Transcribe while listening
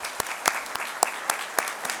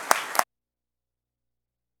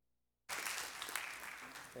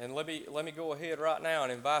And let me go ahead right now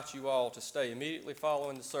and invite you all to stay. Immediately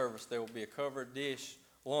following the service, there will be a covered dish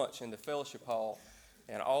lunch in the fellowship hall,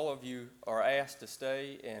 and all of you are asked to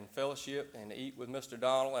stay and fellowship and eat with Mr.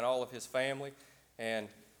 Donald and all of his family. And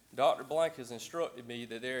Dr. Blank has instructed me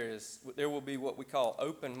that there will be what we call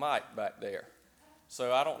open mic back there.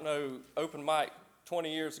 So I don't know, open mic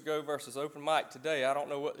 20 years ago versus open mic today, I don't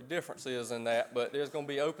know what the difference is in that, but there's going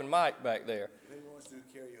to be open mic back there. If anyone wants to do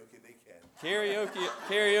karaoke, they can.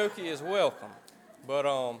 Karaoke is welcome,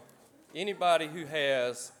 but anybody who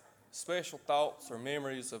has special thoughts or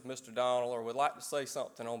memories of Mr. Donald or would like to say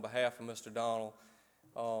something on behalf of Mr. Donald,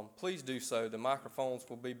 please do so. The microphones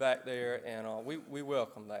will be back there, and we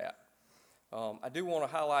welcome that. I do want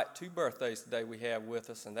to highlight two birthdays today we have with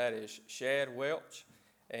us, and that is Shad Welch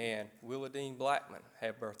and Willadine Blackman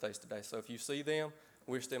have birthdays today. So if you see them,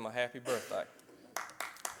 wish them a happy birthday.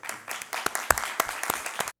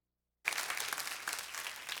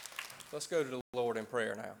 Let's go to the Lord in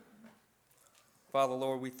prayer now. Father,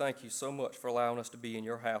 Lord, we thank you so much for allowing us to be in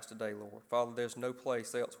your house today, Lord. Father, there's no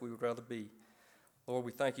place else we would rather be. Lord,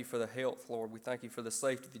 we thank you for the health, Lord. We thank you for the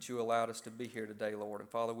safety that you allowed us to be here today, Lord. And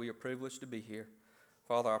Father, we are privileged to be here.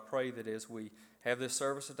 Father, I pray that as we have this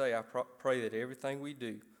service today, I pray that everything we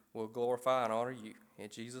do will glorify and honor you. In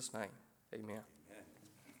Jesus' name, amen.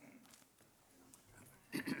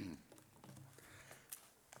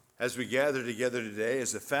 As we gather together today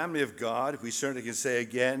as a family of God, we certainly can say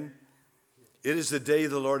again, it is the day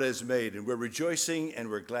the Lord has made, and we're rejoicing and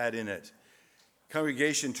we're glad in it.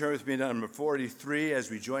 Congregation, turn with me to number 43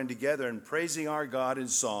 as we join together in praising our God in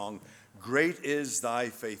song, Great is Thy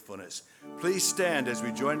Faithfulness. Please stand as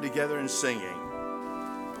we join together in singing.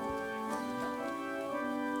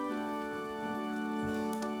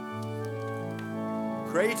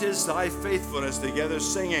 Great is Thy faithfulness, together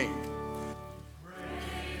singing.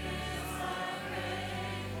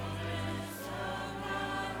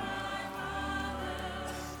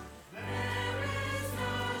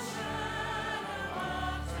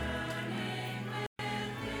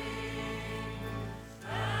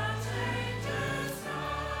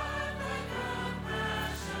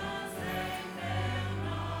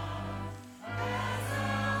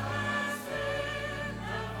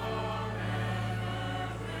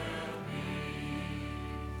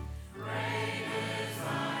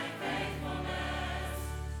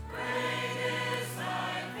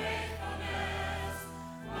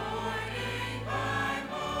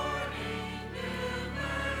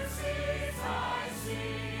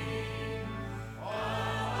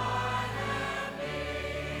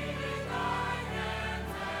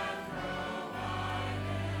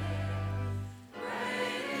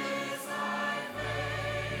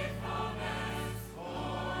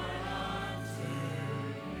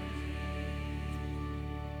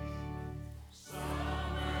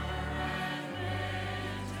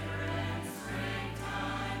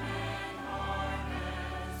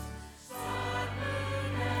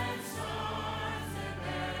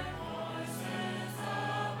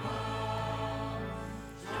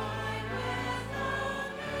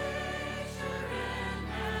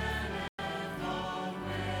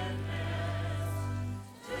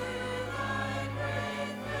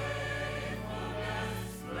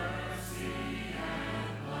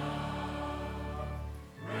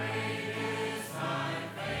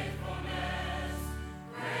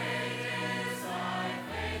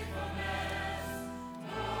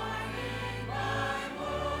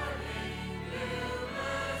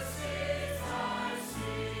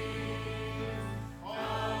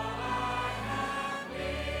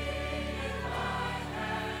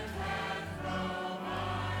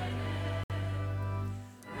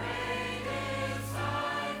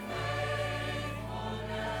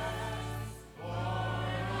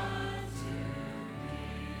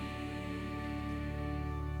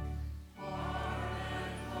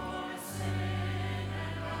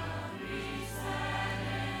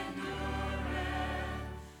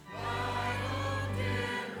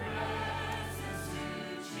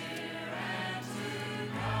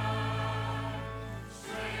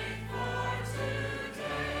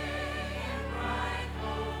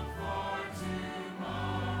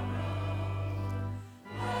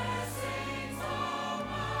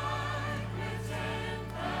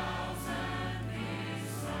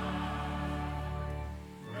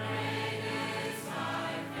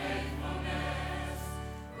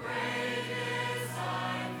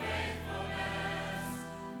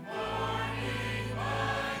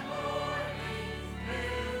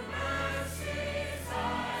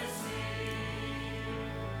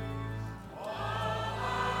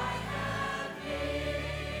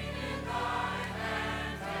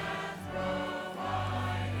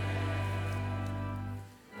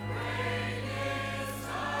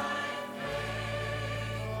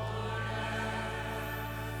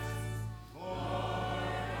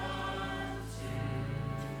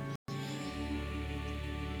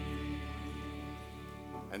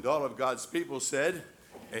 And all of God's people said,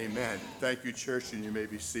 amen. Thank you, church, and you may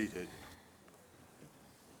be seated.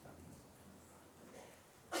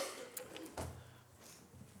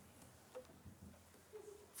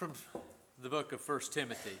 From the book of 1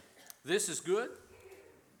 Timothy. This is good,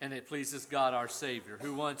 and it pleases God our Savior,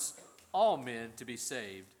 who wants all men to be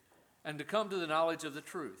saved and to come to the knowledge of the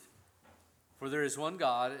truth. For there is one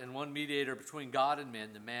God and one mediator between God and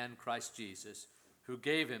men, the man Christ Jesus, who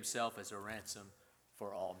gave himself as a ransom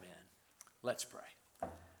for all men. Let's pray.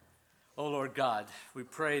 Oh Lord God, we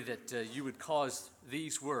pray that you would cause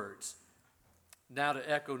these words now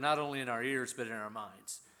to echo not only in our ears but in our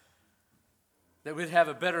minds. That we'd have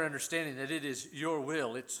a better understanding that it is your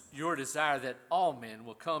will, it's your desire that all men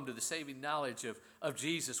will come to the saving knowledge of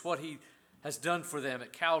Jesus, what he has done for them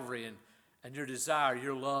at Calvary, and your desire,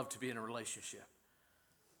 your love to be in a relationship.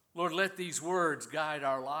 Lord, let these words guide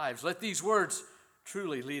our lives. Let these words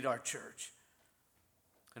truly lead our church.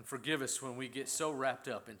 And forgive us when we get so wrapped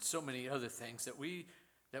up in so many other things that we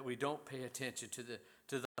don't pay attention to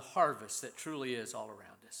the harvest that truly is all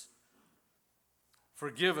around us.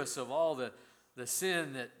 Forgive us of all the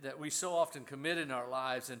sin that we so often commit in our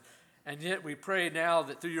lives, and yet we pray now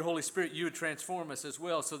that through your Holy Spirit you would transform us as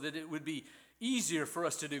well, so that it would be easier for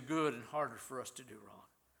us to do good and harder for us to do wrong.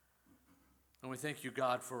 And we thank you,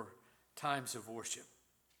 God, for times of worship,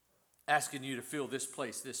 asking you to fill this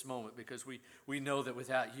place, this moment, because we know that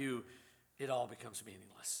without you, it all becomes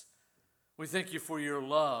meaningless. We thank you for your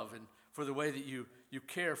love and for the way that you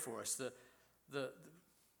care for us, the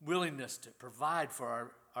willingness to provide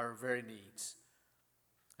for our very needs.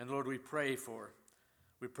 And Lord, we pray for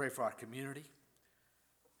our community,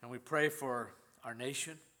 and we pray for our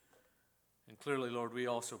nation. And clearly, Lord, we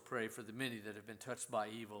also pray for the many that have been touched by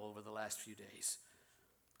evil over the last few days.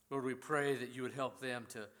 Lord, we pray that you would help them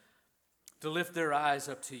to lift their eyes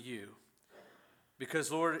up to you.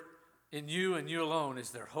 Because, Lord, in you and you alone is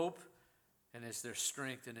their hope, and is their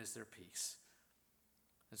strength, and is their peace.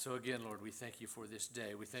 And so again, Lord, we thank you for this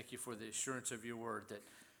day. We thank you for the assurance of your word that,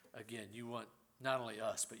 again, you want not only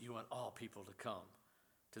us, but you want all people to come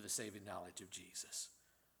to the saving knowledge of Jesus.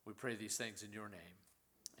 We pray these things in your name.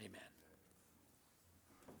 Amen.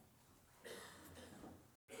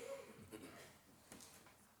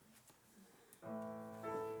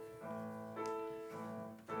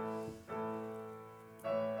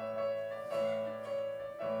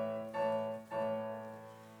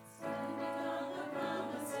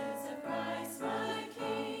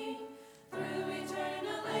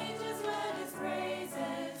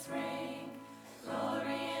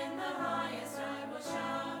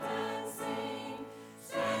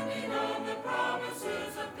 Standing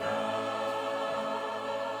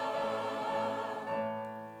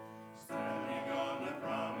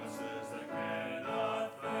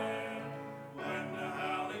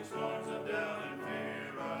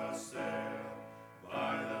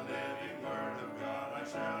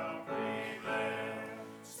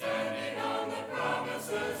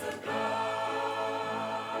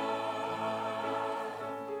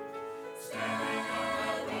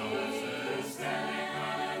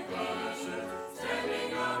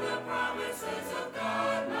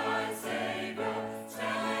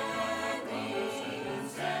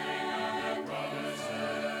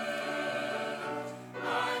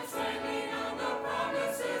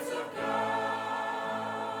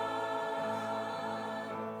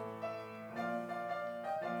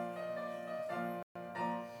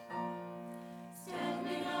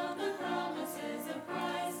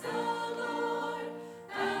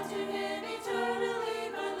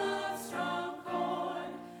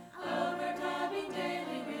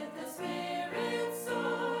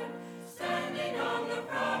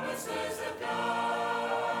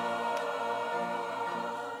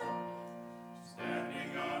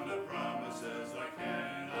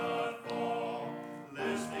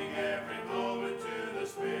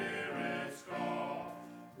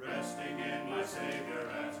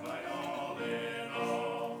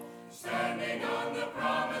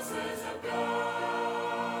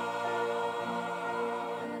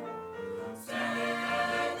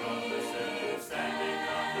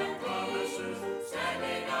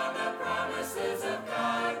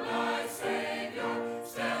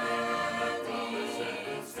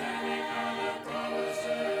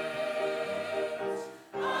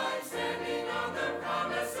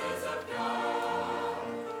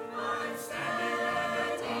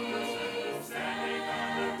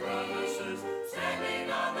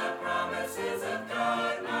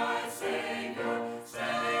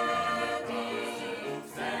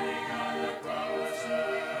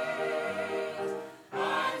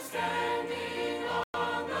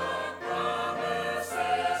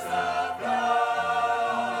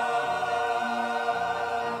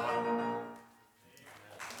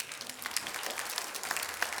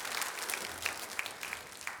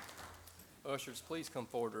Ushers, please come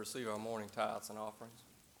forward to receive our morning tithes and offerings.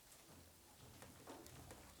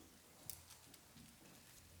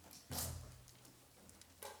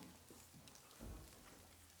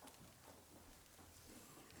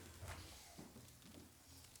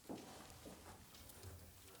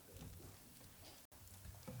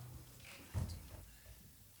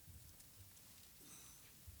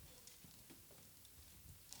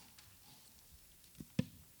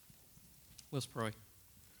 Let's pray.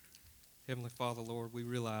 Heavenly Father, Lord, we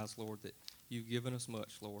realize, Lord, that you've given us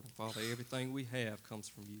much, Lord. And Father, everything we have comes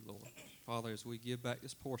from you, Lord. Father, as we give back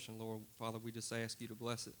this portion, Lord, Father, we just ask you to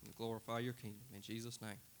bless it and glorify your kingdom. In Jesus'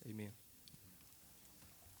 name, amen.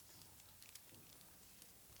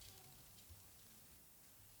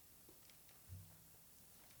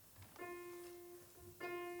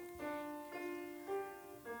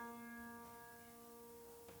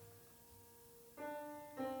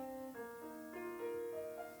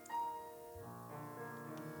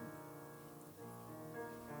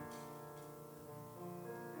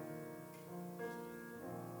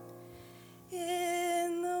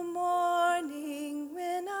 In the morning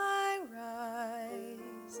when I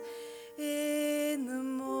rise, in the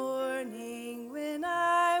morning when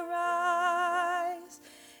I rise,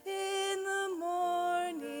 in the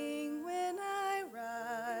morning when I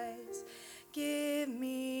rise, give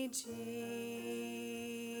me Jesus.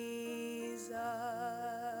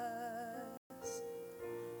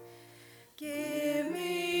 Give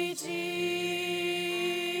me Jesus.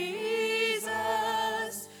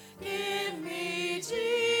 Give me Jesus.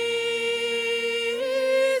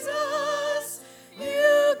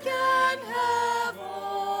 You can have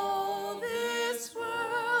all this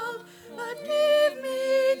world, but give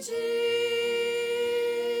me Jesus.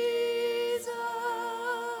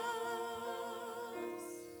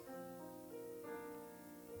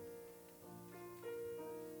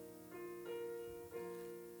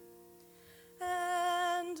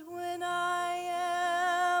 And when I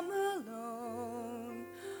am alone,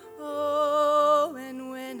 oh,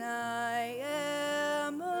 and when I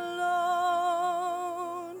am alone,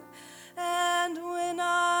 and when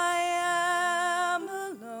I am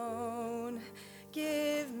alone,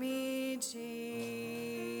 give me Jesus.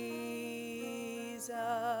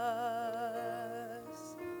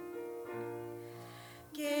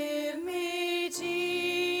 Give me Jesus.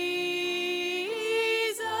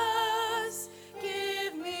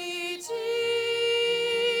 Give me Jesus.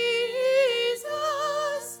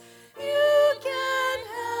 You can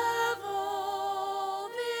have all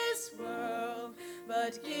this world,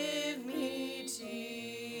 but give me Jesus.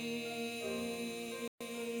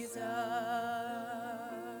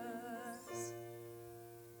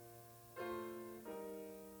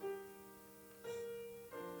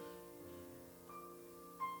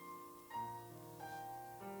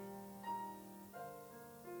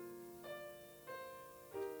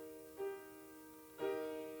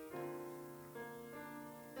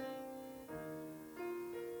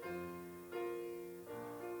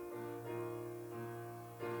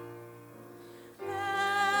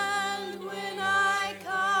 And when I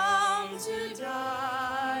come to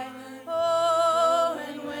die, oh,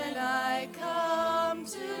 and when I come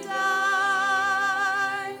to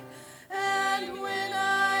die, and when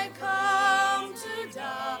I come to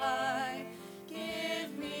die,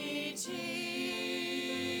 give me Jesus.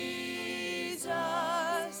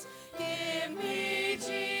 Give me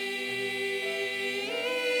Jesus.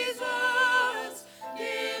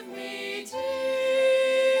 Give me Jesus.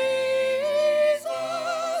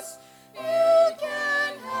 You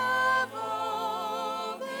can have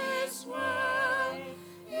all this world.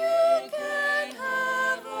 You can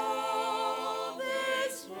have all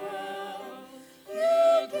this world.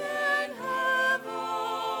 You can have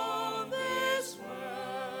all this world.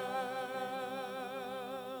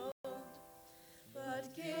 But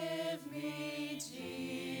give me Jesus.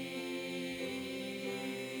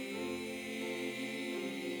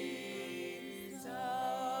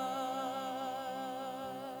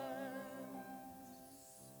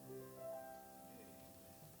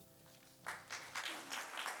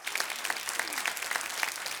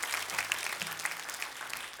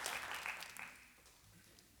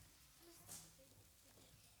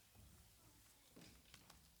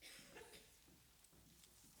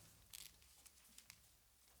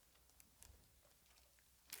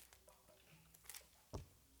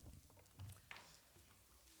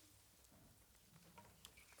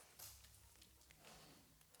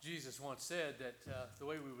 Jesus once said that the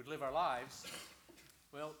way we would live our lives,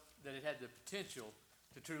 well, that it had the potential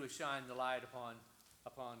to truly shine the light upon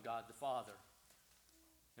God the Father.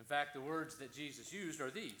 In fact, the words that Jesus used are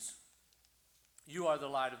these: You are the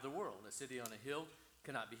light of the world. A city on a hill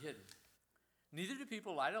cannot be hidden. Neither do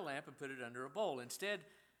people light a lamp and put it under a bowl. Instead,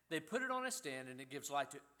 they put it on a stand, and it gives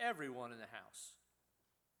light to everyone in the house.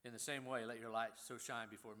 In the same way, let your light so shine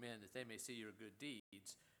before men that they may see your good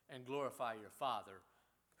deeds and glorify your Father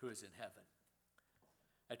who is in heaven.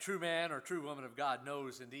 A true man or true woman of God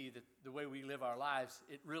knows indeed that the way we live our lives,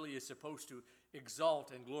 it really is supposed to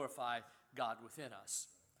exalt and glorify God within us.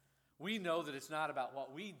 We know that it's not about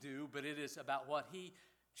what we do, but it is about what He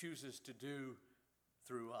chooses to do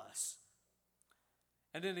through us.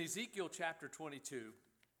 And in Ezekiel chapter 22,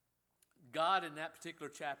 God in that particular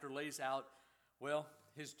chapter lays out, well,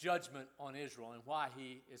 His judgment on Israel and why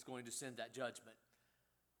He is going to send that judgment.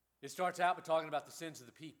 It starts out by talking about the sins of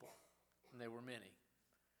the people, and they were many.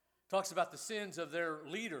 It talks about the sins of their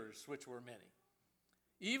leaders, which were many.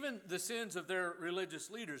 Even the sins of their religious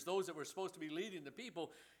leaders, those that were supposed to be leading the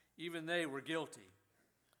people, even they were guilty.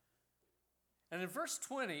 And in verse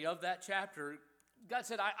 20 of that chapter, God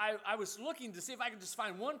said, I was looking to see if I could just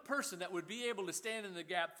find one person that would be able to stand in the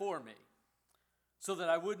gap for me so that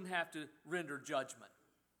I wouldn't have to render judgment.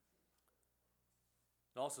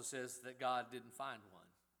 It also says that God didn't find one.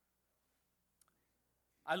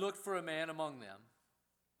 I looked for a man among them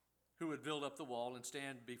who would build up the wall and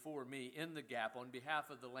stand before me in the gap on behalf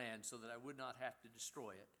of the land so that I would not have to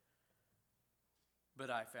destroy it. But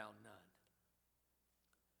I found none.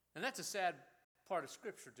 And that's a sad part of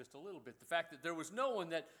Scripture just a little bit. The fact that there was no one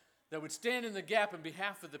that would stand in the gap on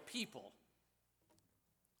behalf of the people.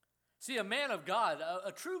 See, a man of God,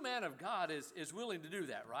 a true man of God is willing to do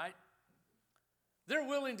that, right? They're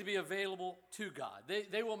willing to be available to God.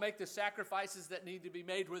 They will make the sacrifices that need to be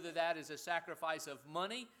made, whether that is a sacrifice of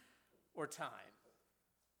money or time.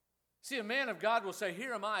 See, a man of God will say,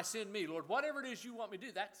 here am I, send me. Lord, whatever it is you want me to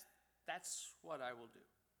do, that's what I will do.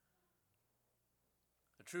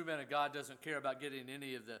 A true man of God doesn't care about getting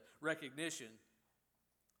any of the recognition.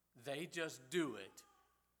 They just do it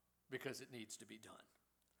because it needs to be done.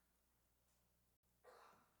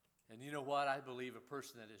 And you know what? I believe a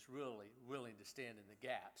person that is really willing to stand in the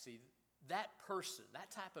gap. See, that person,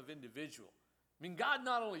 that type of individual, I mean, God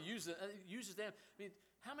not only uses them, I mean,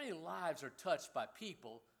 how many lives are touched by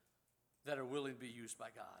people that are willing to be used by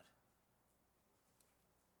God?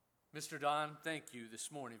 Mr. Don, thank you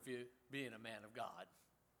this morning for being a man of God.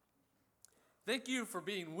 Thank you for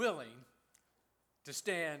being willing to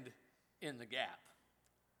stand in the gap.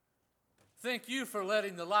 Thank you for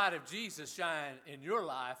letting the light of Jesus shine in your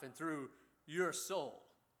life and through your soul.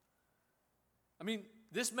 I mean,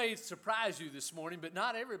 this may surprise you this morning, but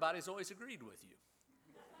not everybody's always agreed with you.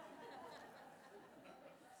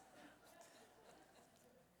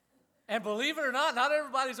 And believe it or not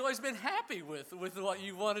everybody's always been happy with what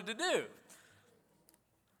you wanted to do.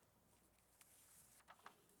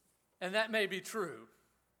 And that may be true.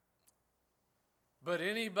 But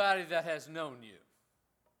anybody that has known you,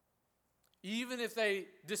 even if they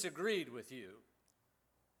disagreed with you,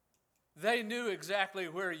 they knew exactly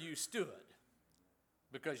where you stood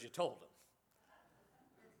because you told them.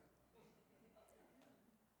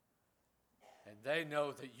 And they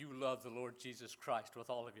know that you love the Lord Jesus Christ with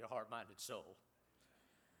all of your heart, mind, and soul.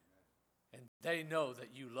 And they know that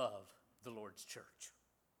you love the Lord's church.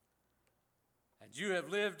 And you have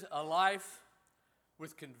lived a life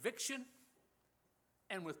with conviction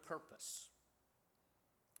and with purpose.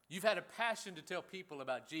 You've had a passion to tell people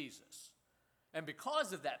about Jesus. And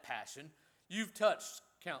because of that passion, you've touched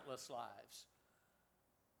countless lives.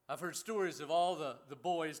 I've heard stories of all the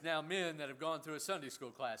boys, now men, that have gone through a Sunday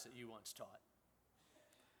school class that you once taught.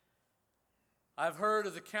 I've heard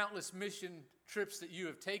of the countless mission trips that you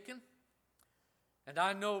have taken. And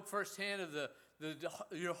I know firsthand of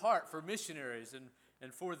your heart for missionaries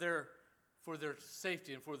and for their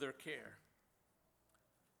safety and for their care.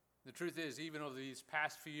 The truth is, even over these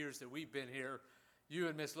past few years that we've been here, you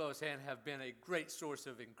and Miss Lois Hand have been a great source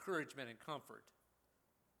of encouragement and comfort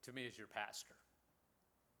to me as your pastor.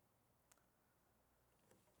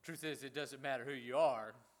 Truth is, it doesn't matter who you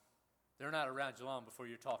are. They're not around you long before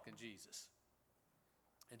you're talking Jesus.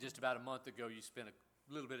 And just about a month ago, you spent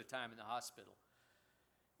a little bit of time in the hospital.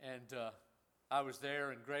 And I was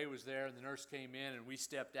there, and Gray was there, and the nurse came in, and we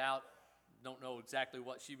stepped out. Don't know exactly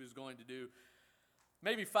what she was going to do.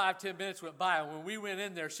 Maybe 5-10 minutes went by, and when we went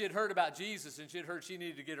in there, she had heard about Jesus, and she had heard she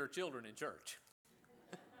needed to get her children in church.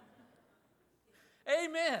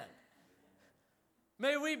 Amen.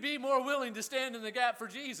 May we be more willing to stand in the gap for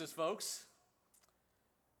Jesus, folks.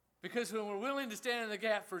 Because when we're willing to stand in the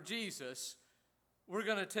gap for Jesus, we're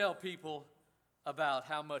going to tell people about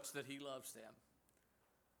how much that He loves them.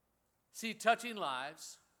 See, touching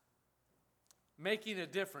lives making a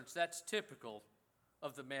difference. That's typical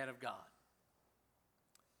of the man of God.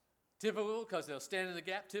 Typical because they'll stand in the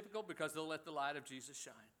gap. Typical because they'll let the light of Jesus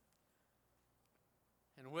shine.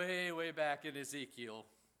 And way, way back in Ezekiel,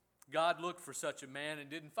 God looked for such a man and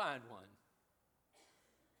didn't find one.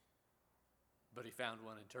 But he found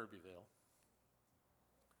one in Turbeville.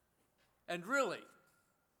 And really,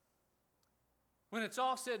 when it's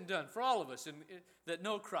all said and done, for all of us that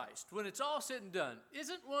know Christ, when it's all said and done,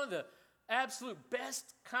 isn't one of the absolute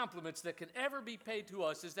best compliments that can ever be paid to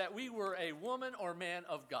us is that we were a woman or man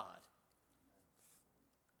of God?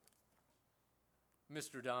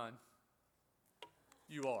 Mr. Don,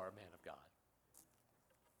 you are a man of God.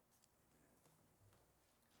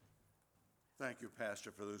 Thank you,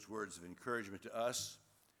 Pastor, for those words of encouragement to us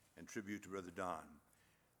and tribute to Brother Don.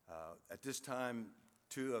 At this time,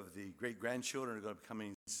 two of the great-grandchildren are going to be coming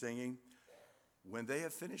and singing. When they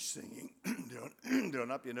have finished singing, there will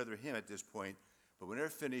not be another hymn at this point, but when they're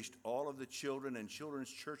finished, all of the children and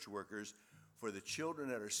children's church workers, for the children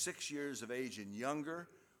that are 6 years of age and younger,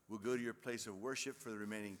 will go to your place of worship for the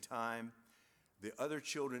remaining time. The other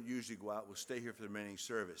children usually go out, will stay here for the remaining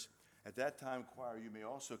service. At that time, choir, you may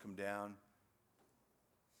also come down,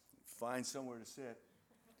 find somewhere to sit.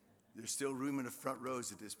 There's still room in the front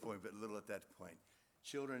rows at this point, but little at that point.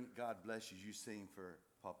 Children, God bless you. You sing for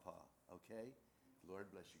Papa, okay? Lord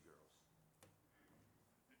bless you, girls.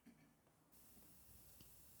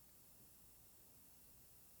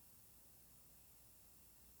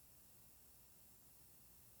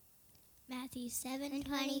 Matthew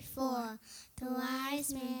 7:24. The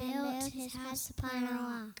wise man built his house upon a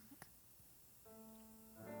rock.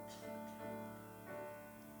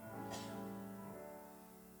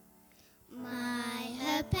 My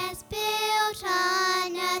hope has built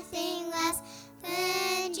on nothing less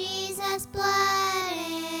than Jesus' blood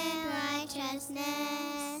and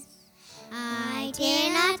righteousness. I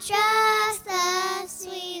dare not trust the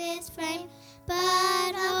sweetest frame,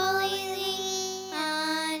 but wholly lean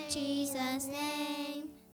on Jesus' name.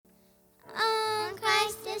 On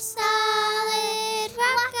Christ the solid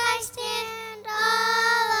rock I stand,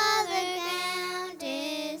 all other ground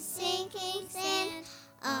is sinking sand.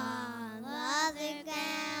 All other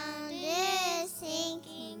ground is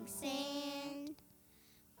sinking sand.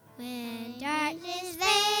 When darkness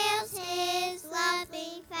veils his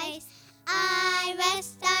loving face, I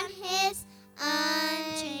rest on his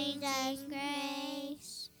unchanging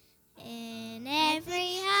grace. In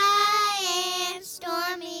every high and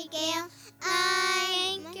stormy gale,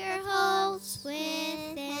 I anchor holds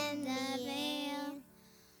within the veil.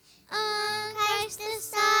 On Christ the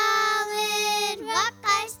solid rock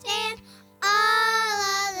I stand, all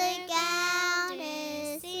other ground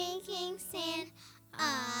is sinking sand.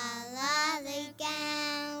 All other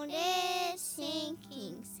ground is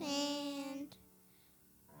sinking sand.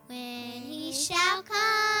 When he shall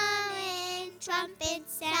come and trumpet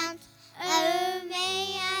sound, oh,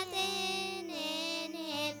 may I then in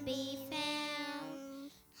him be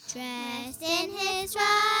found. Dressed in his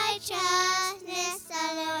righteousness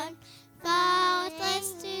alone,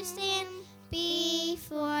 faultless to stand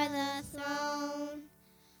before the throne.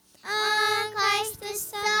 On Christ the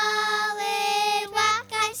solid rock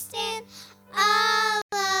I stand, all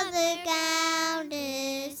other ground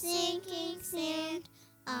is sinking sand.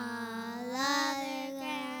 All other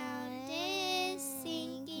ground is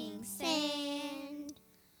sinking sand.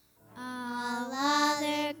 All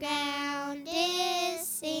other ground is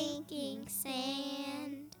sinking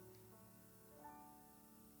sand.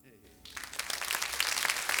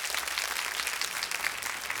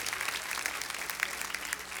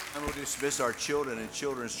 And we'll dismiss our children and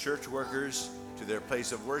children's church workers to their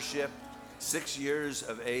place of worship, 6 years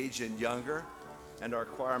of age and younger, and our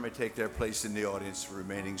choir may take their place in the audience for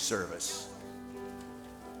remaining service.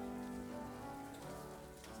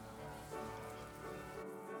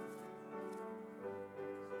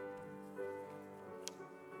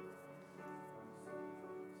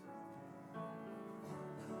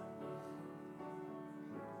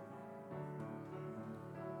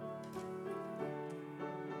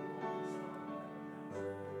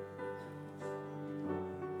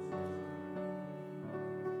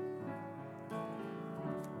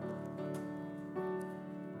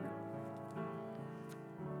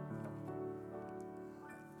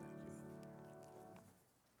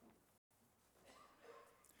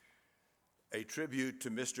 A tribute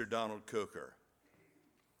to Mr. Donald Coker.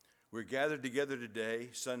 We're gathered together today,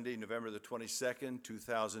 Sunday, November the 22nd,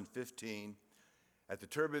 2015, at the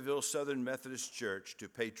Turbeville Southern Methodist Church to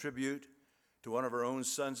pay tribute to one of our own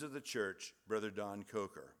sons of the church, Brother Don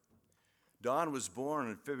Coker. Don was born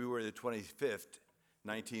on February the 25th,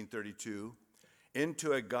 1932,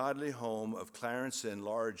 into a godly home of Clarence and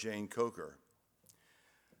Laura Jane Coker.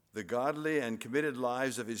 The godly and committed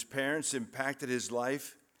lives of his parents impacted his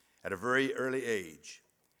life at a very early age.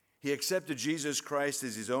 He accepted Jesus Christ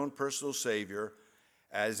as his own personal Savior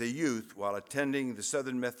as a youth while attending the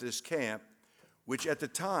Southern Methodist Camp, which at the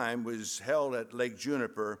time was held at Lake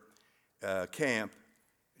Juniper Camp,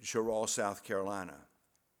 Cheraw, South Carolina.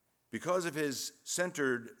 Because of his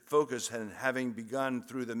centered focus and having begun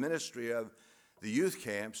through the ministry of the youth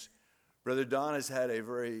camps, Brother Don has had a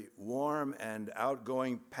very warm and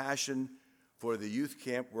outgoing passion for the youth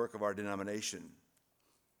camp work of our denomination.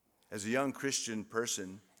 As a young Christian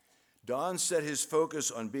person, Don set his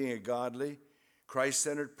focus on being a godly,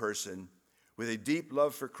 Christ-centered person with a deep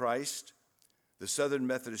love for Christ, the Southern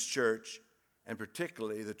Methodist Church, and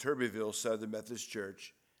particularly the Turbeville Southern Methodist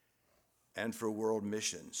Church, and for world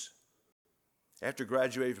missions. After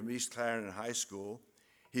graduating from East Clarendon High School,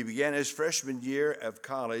 he began his freshman year of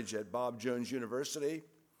college at Bob Jones University,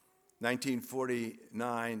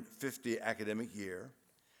 1949-50 academic year.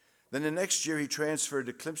 Then the next year he transferred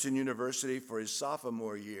to Clemson University for his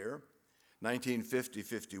sophomore year,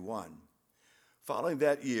 1950-51. Following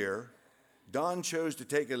that year, Don chose to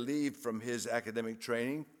take a leave from his academic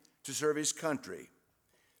training to serve his country.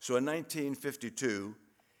 So in 1952,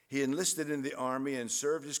 he enlisted in the Army and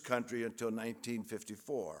served his country until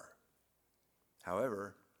 1954.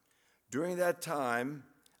 However, during that time,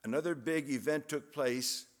 another big event took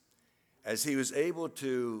place as he was able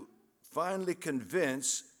to finally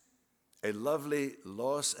convince a lovely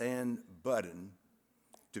Lois Ann Budden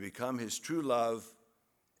to become his true love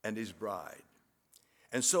and his bride.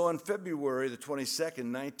 And so on February the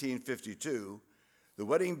 22nd, 1952, the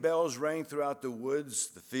wedding bells rang throughout the woods,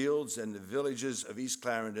 the fields, and the villages of East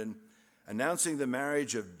Clarendon, announcing the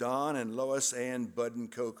marriage of Don and Lois Ann Budden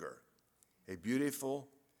Coker, a beautiful,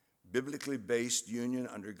 biblically based union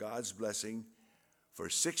under God's blessing for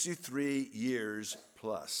 63 years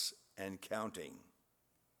plus and counting.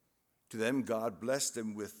 To them, God blessed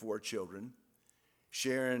them with 4 children: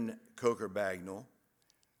 Sharon Coker Bagnall,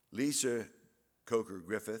 Lisa Coker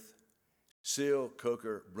Griffith, Seal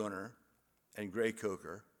Coker Brunner, and Gray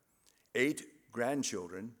Coker, 8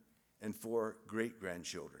 grandchildren and 4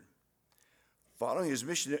 great-grandchildren. Following his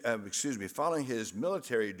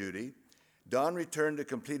military duty, Don returned to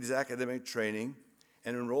complete his academic training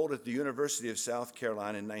and enrolled at the University of South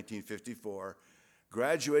Carolina in 1954,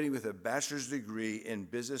 graduating with a bachelor's degree in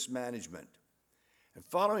business management. And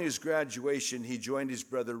following his graduation, he joined his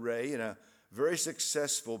brother Ray in a very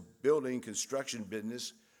successful building construction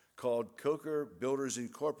business called Coker Builders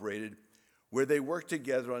Incorporated, where they worked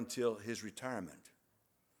together until his retirement.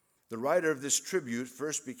 The writer of this tribute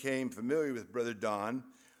first became familiar with Brother Don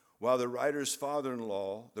while the writer's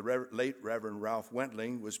father-in-law, the late Reverend Ralph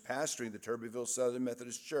Wentling, was pastoring the Turbeville Southern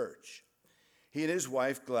Methodist Church. He and his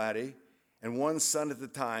wife, Gladys, and one son at the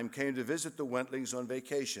time came to visit the Wentlings on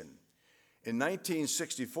vacation. In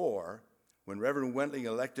 1964, when Reverend Wentling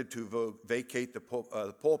elected to vacate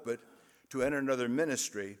the pulpit to enter another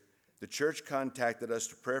ministry, the church contacted us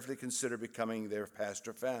to prayerfully consider becoming their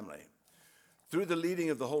pastor family. Through the leading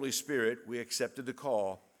of the Holy Spirit, we accepted the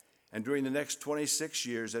call, and during the next 26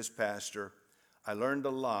 years as pastor, I learned a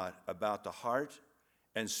lot about the heart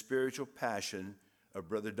and spiritual passion of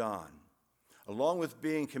Brother Don. Along with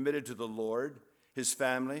being committed to the Lord, his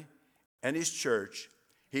family, and his church,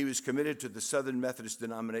 he was committed to the Southern Methodist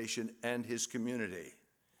denomination and his community.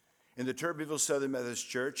 In the Turbeville Southern Methodist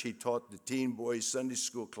Church, he taught the teen boys Sunday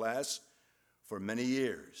school class for many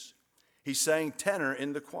years. He sang tenor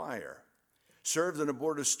in the choir, served on the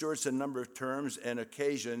Board of Stewards a number of terms, and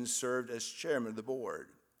occasions served as chairman of the board.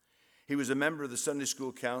 He was a member of the Sunday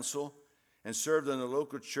School Council and served on the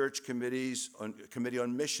local church committee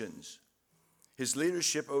on missions. His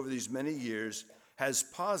leadership over these many years has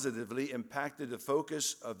positively impacted the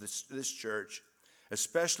focus of this church,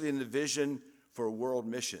 especially in the vision for world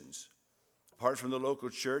missions. Apart from the local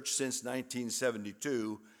church since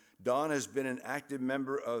 1972, Don has been an active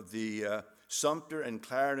member of the Sumter and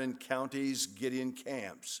Clarendon counties Gideon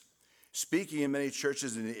camps, speaking in many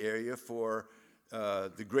churches in the area for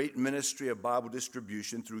the great ministry of Bible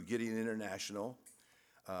distribution through Gideon International,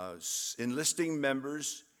 enlisting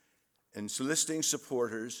members and soliciting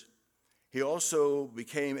supporters. He also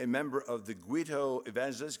became a member of the Guido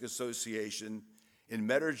Evangelistic Association in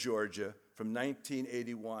Metter, Georgia, from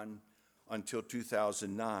 1981 until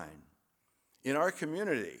 2009. In our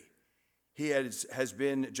community, he has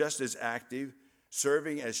been just as active,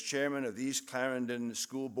 serving as chairman of the East Clarendon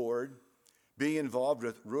School Board, being involved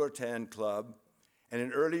with Ruatan Club, and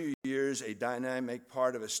in earlier years, a dynamic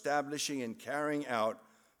part of establishing and carrying out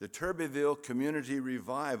the Turbeville Community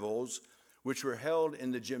Revivals, which were held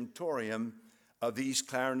in the gymatorium of the East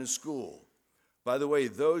Clarendon School. By the way,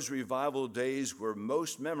 those revival days were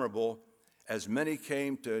most memorable as many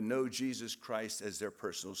came to know Jesus Christ as their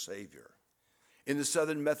personal Savior. In the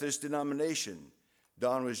Southern Methodist denomination,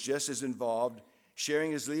 Don was just as involved,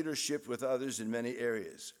 sharing his leadership with others in many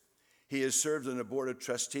areas. He has served on the Board of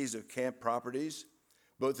Trustees of Camp Properties,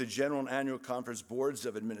 both the General and Annual Conference Boards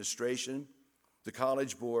of Administration, the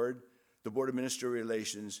College Board, the Board of Ministerial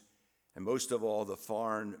Relations, and most of all, the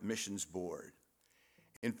Foreign Missions Board.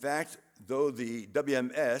 In fact, though the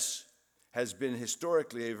WMS has been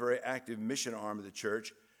historically a very active mission arm of the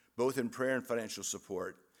church, both in prayer and financial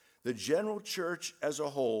support, the general church as a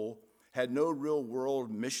whole had no real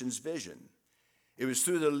world missions vision. It was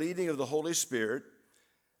through the leading of the Holy Spirit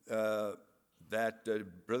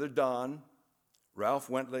that Brother Don, Ralph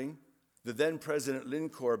Wentling, the then President Lynn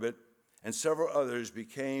Corbett, and several others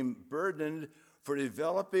became burdened for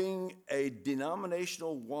developing a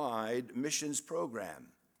denominational-wide missions program.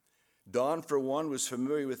 Don, for one, was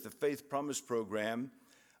familiar with the Faith Promise program,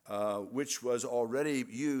 which was already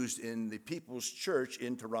used in the People's Church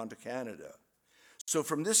in Toronto, Canada. So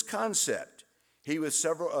from this concept, he, with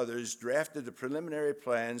several others, drafted the preliminary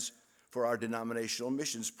plans for our denominational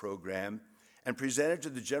missions program and presented to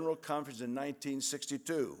the General Conference in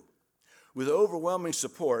 1962. With overwhelming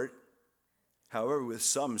support, however, with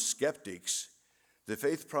some skeptics, the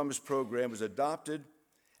Faith Promise program was adopted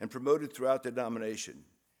and promoted throughout the denomination.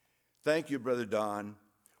 Thank you, Brother Don.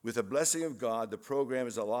 With the blessing of God, the program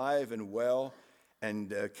is alive and well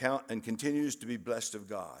and continues to be blessed of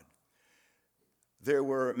God. There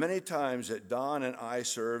were many times that Don and I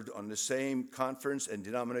served on the same conference and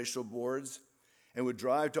denominational boards and would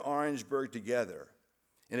drive to Orangeburg together.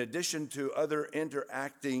 In addition to other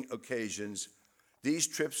interacting occasions, these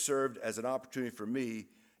trips served as an opportunity for me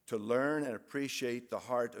to learn and appreciate the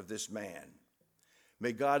heart of this man.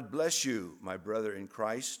 May God bless you, my brother in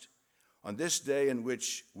Christ, on this day in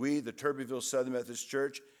which we, the Turbeville Southern Methodist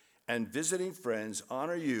Church, and visiting friends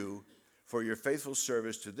honor you for your faithful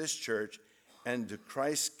service to this church and to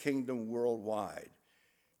Christ's kingdom worldwide.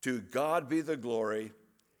 To God be the glory,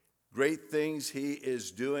 great things he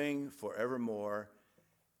is doing forevermore.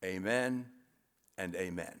 Amen and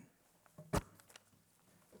amen.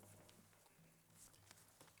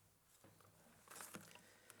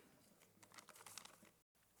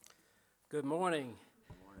 Good morning.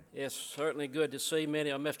 It's certainly good to see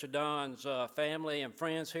many of Mr. Don's family and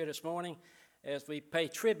friends here this morning as we pay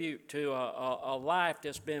tribute to a life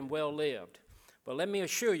that's been well lived. But let me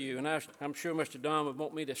assure you, and I'm sure Mr. Don would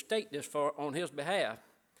want me to state this on his behalf,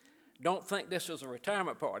 don't think this is a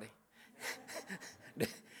retirement party.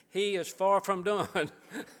 He is far from done,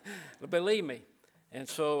 believe me. And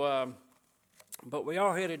so, but we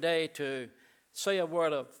are here today to say a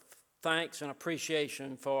word of thanks and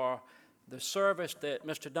appreciation for the service that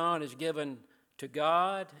Mr. Don has given to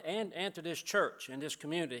God and to this church and this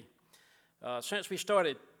community. Since we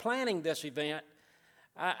started planning this event,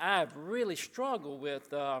 I've really struggled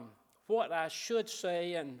with what I should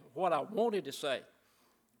say and what I wanted to say.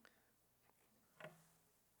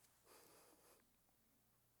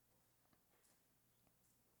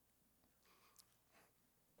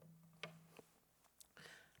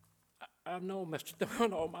 I've known Mr.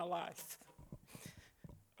 Don all my life.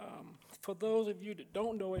 For those of you that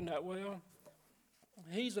don't know him that well,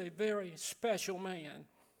 he's a very special man.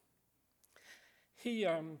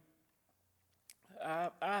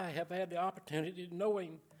 I have had the opportunity to know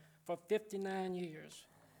him for 59 years.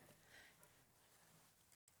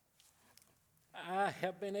 I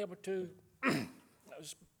have been able to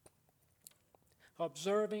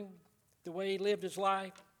observe him, the way he lived his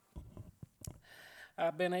life.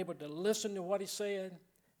 I've been able to listen to what he said,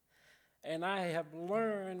 and I have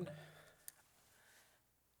learned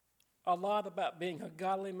a lot about being a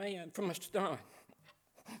godly man from Mr. Don.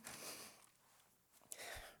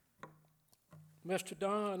 Mr.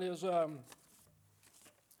 Don is not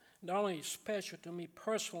only special to me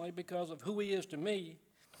personally because of who he is to me,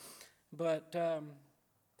 but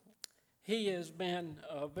he has been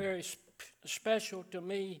very special to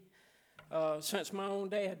me since my own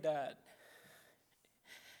dad died.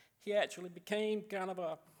 He actually became kind of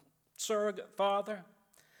a surrogate father.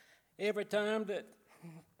 Every time that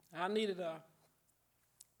I needed an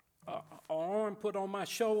arm put on my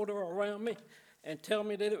shoulder or around me and tell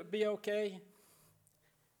me that it would be okay,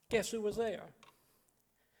 guess who was there?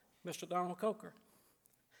 Mr. Donald Coker.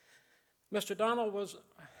 Mr. Donald was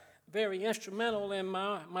very instrumental in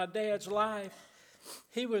my dad's life.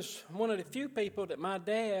 He was one of the few people that my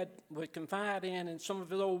dad would confide in some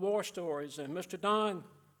of his old war stories, and Mr. Don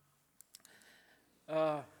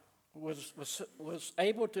was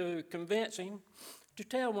able to convince him to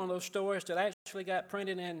tell one of those stories that actually got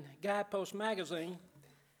printed in Guidepost magazine.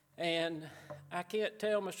 And I can't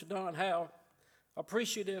tell Mr. Don how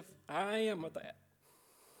appreciative I am of that.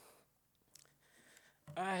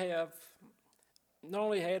 I have not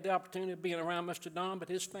only had the opportunity of being around Mr. Don, but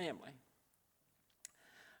his family.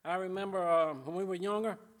 I remember when we were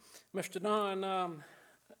younger, Mr. Don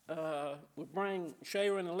would bring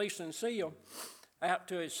Sharon and Lisa and Seal out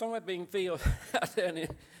to his soybean field out there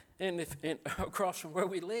across from where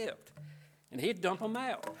we lived, and he'd dump them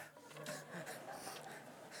out.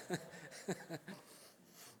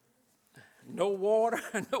 No water,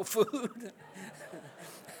 no food.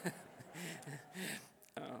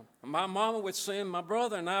 My mama would send my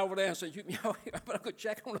brother and I over there and say, y'all better go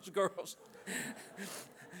check on those girls.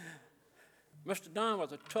 Mr. Don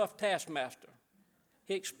was a tough taskmaster.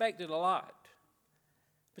 He expected a lot.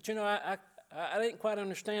 But you know, I didn't quite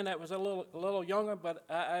understand that. I was a little younger, but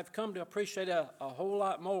I've come to appreciate a whole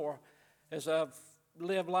lot more as I've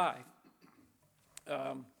lived life.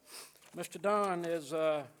 Mr. Don is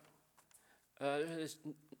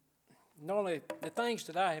not only the things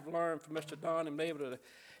that I have learned from Mr. Don and been able to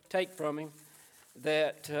take from him,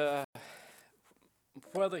 that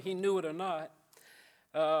whether he knew it or not,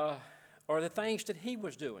 or the things that he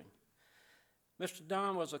was doing. Mr.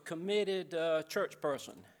 Don was a committed church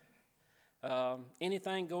person.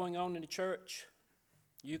 Anything going on in the church,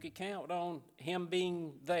 you could count on him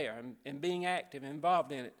being there and being active and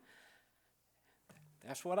involved in it.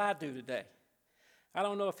 That's what I do today. I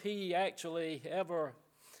don't know if he actually ever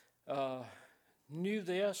knew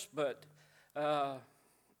this, but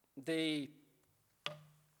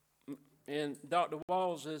in Dr.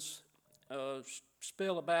 Walls'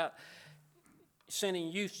 spill about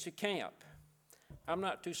sending youth to camp, I'm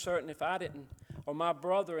not too certain if I didn't, or my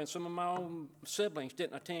brother and some of my own siblings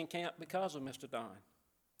didn't attend camp because of Mr. Don.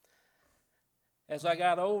 As I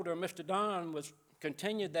got older, Mr. Don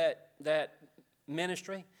continued that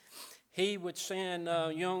ministry. He would send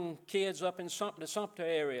young kids up in the Sumter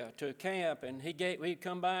area to camp, and he'd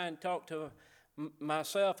come by and talk to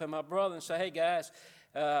myself and my brother and say, "Hey guys,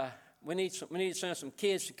 we need to send some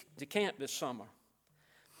kids to camp this summer."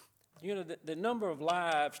 You know, the number of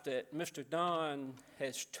lives that Mr. Don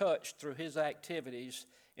has touched through his activities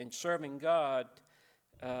in serving God,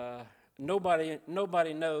 nobody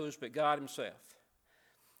knows but God himself.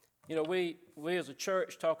 You know, we as a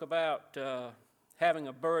church talk about having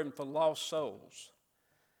a burden for lost souls,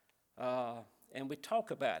 and we talk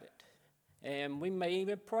about it, and we may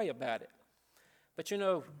even pray about it. But you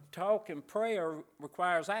know, talk and prayer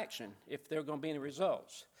requires action if there are going to be any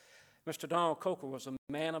results. Mr. Donald Coker was a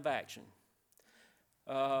man of action.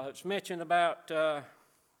 It's mentioned about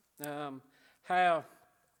how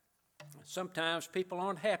sometimes people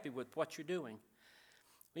aren't happy with what you're doing.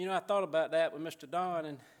 You know, I thought about that with Mr. Don,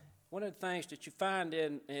 and one of the things that you find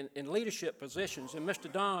in leadership positions, and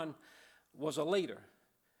Mr. Don was a leader.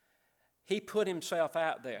 He put himself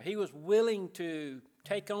out there. He was willing to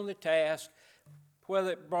take on the task,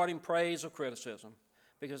 whether it brought him praise or criticism,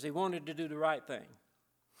 because he wanted to do the right thing.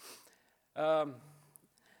 The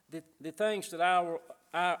things that I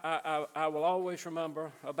will always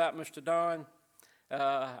remember about Mr. Don,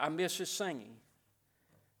 I miss his singing.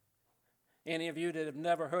 Any of you that have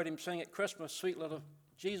never heard him sing at Christmas, Sweet Little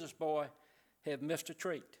Jesus Boy, have missed a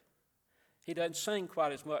treat. He doesn't sing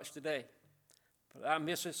quite as much today, but I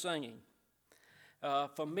miss his singing.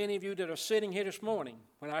 For many of you that are sitting here this morning,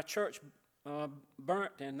 when our church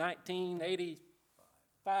burnt in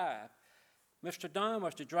 1985, Mr. Don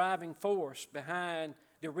was the driving force behind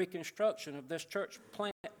the reconstruction of this church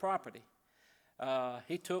plant property.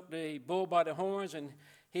 He took the bull by the horns and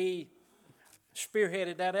he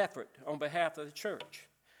spearheaded that effort on behalf of the church.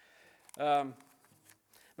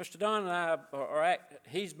 Mr. Don and I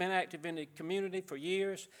he's been active in the community for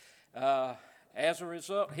years. As a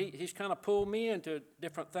result, he's kind of pulled me into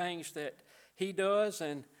different things that he does,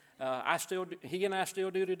 and he and I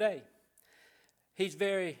still do today. He's a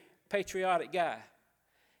very patriotic guy.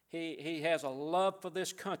 He has a love for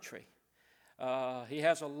this country. He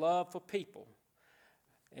has a love for people.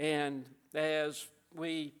 And as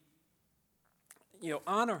we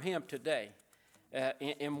honor him today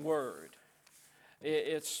in word,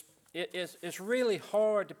 it's really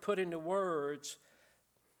hard to put into words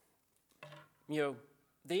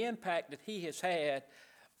the impact that he has had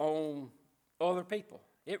on other people.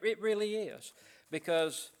 It really is,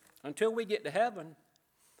 because until we get to heaven,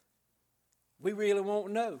 we really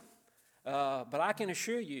won't know. But I can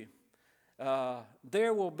assure you,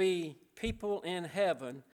 there will be people in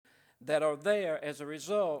heaven that are there as a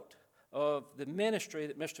result of the ministry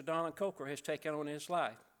that Mr. Donald Coker has taken on in his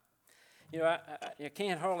life. You know, I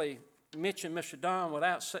can't hardly mention Mr. Don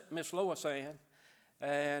without Miss Lois Ann.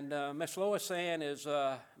 And Miss Lois Ann has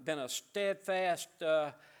been a steadfast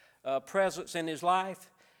presence in his life.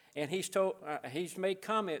 And he's made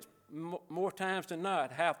comments more times than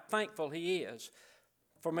not how thankful he is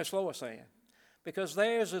for Miss Lois Ann. Because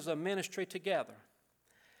theirs is a ministry together.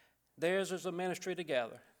 Theirs is a ministry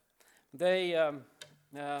together. They, you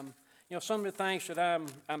know, some of the things that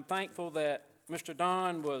I'm thankful that Mr.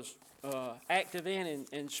 Don was active in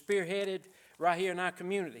and spearheaded right here in our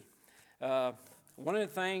community. One of the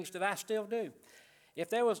things that I still do, if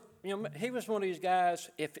there was, you know, he was one of these guys,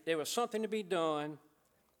 if there was something to be done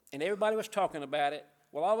and everybody was talking about it,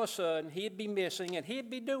 well, all of a sudden he'd be missing and he'd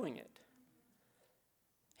be doing it.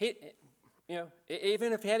 You know,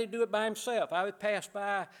 even if he had to do it by himself, I would pass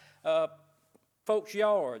by folks'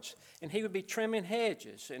 yards, and he would be trimming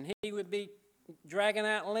hedges, and he would be dragging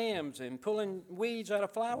out limbs and pulling weeds out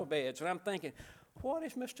of flower beds. And I'm thinking, what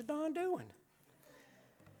is Mr. Don doing?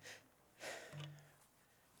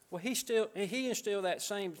 Well, he instilled that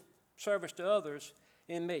same service to others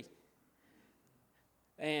in me,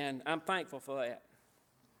 and I'm thankful for that.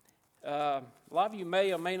 A lot of you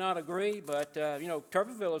may or may not agree, but you know,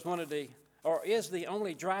 Tuberville is the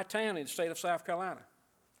only dry town in the state of South Carolina.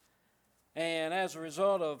 And as a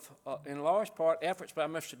result of, in large part, efforts by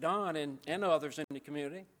Mr. Don and others in the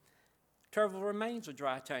community, Tuberville remains a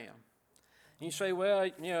dry town. And you say, well,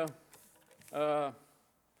 you know,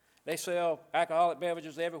 they sell alcoholic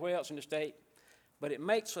beverages everywhere else in the state, but it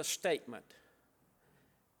makes a statement.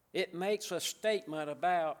 It makes a statement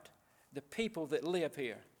about the people that live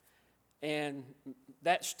here. And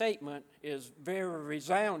that statement is very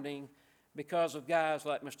resounding because of guys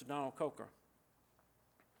like Mr. Donald Coker.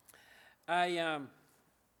 I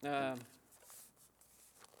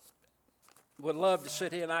would love to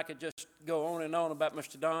sit here and I could just go on and on about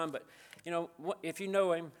Mr. Don, but, you know, if you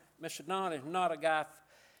know him, Mr. Don is not a guy,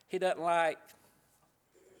 he doesn't like,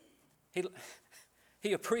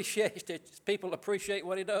 he appreciates that people appreciate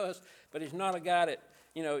what he does, but he's not a guy that,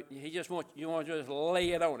 you know, you want to just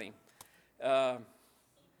lay it on him.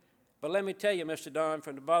 But let me tell you, Mr. Don,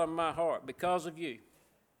 from the bottom of my heart, because of you,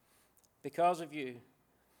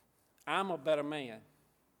 I'm a better man.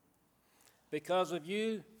 Because of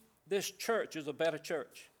you, this church is a better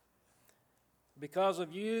church. Because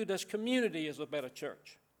of you, this community is a better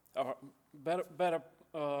church, or better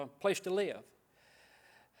place to live.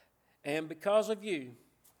 And because of you,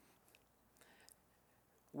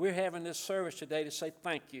 we're having this service today to say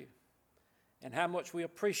thank you and how much we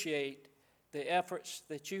appreciate the efforts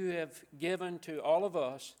that you have given to all of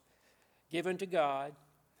us, given to God,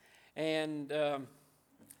 and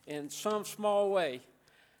in some small way,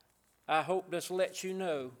 I hope this lets you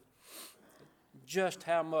know just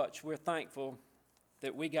how much we're thankful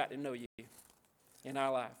that we got to know you in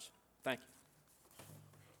our lives. Thank you.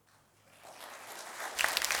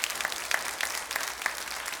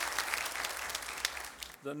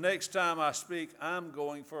 The next time I speak, I'm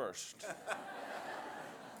going first.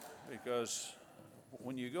 Because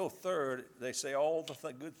when you go third, they say all the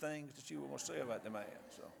good things that you want to say about the man.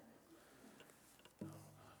 So,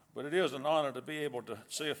 but it is an honor to be able to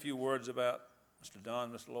say a few words about Mr.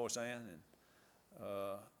 Don, Mr. Lois Ann,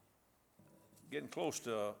 and getting close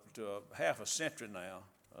to half a century now.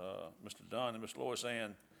 Mr. Don and Miss Lois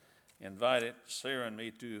Ann invited Sarah and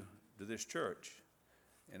me to this church,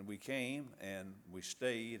 and we came and we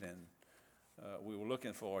stayed, and we were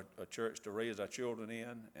looking for a church to raise our children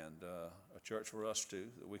in, and a church for us too,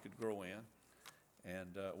 that we could grow in.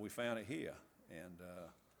 And we found it here. And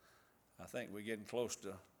I think we're getting close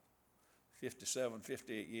to 57,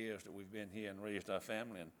 58 years that we've been here and raised our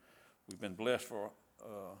family. And we've been blessed for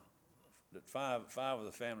that five of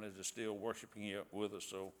the families are still worshiping here with us.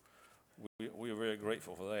 So we are very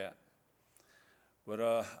grateful for that. But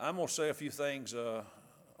I'm going to say a few things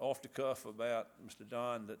off the cuff about Mr.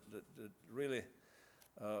 Don that really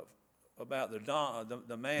about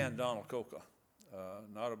the man Donald Coker,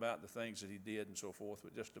 not about the things that he did and so forth,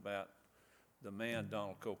 but just about the man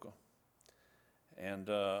Donald Coker, and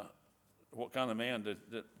what kind of man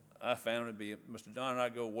that I found to be. Mr. Don and I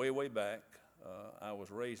go way, way back. I was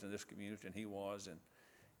raised in this community, and he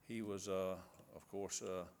was, of course,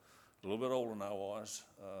 a little bit older than I was,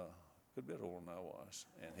 a good bit older than I was,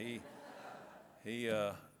 and he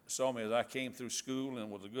saw me as I came through school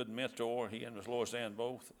and was a good mentor, he and Miss Lois Ann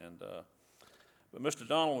both. And but Mr.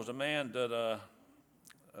 Donald was a man that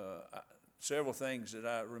several things that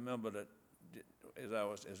I remember that as I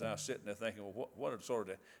was sitting there thinking, well, what are sort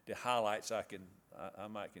of the highlights I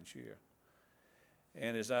might can share.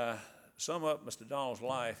 And as I sum up Mr. Donald's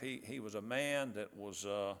life, he was a man that was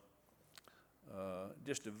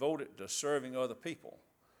just devoted to serving other people.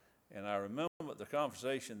 And I remember the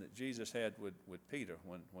conversation that Jesus had with Peter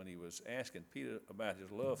when he was asking Peter about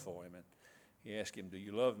his love for him. And he asked him, "Do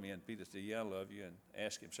you love me?" And Peter said, "Yeah, I love you," and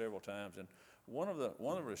asked him several times. And one of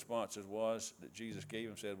the responses was that Jesus gave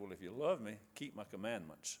him, said, "Well, if you love me, keep my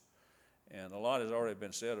commandments." And a lot has already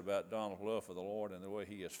been said about Donald's love for the Lord and the way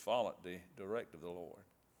he has followed the directive of the Lord.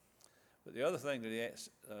 But the other thing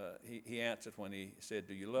that he answered when he said,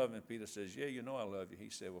 "Do you love me?" And Peter says, "Yeah, you know I love you." He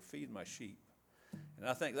said, "Well, feed my sheep." And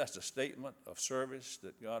I think that's a statement of service,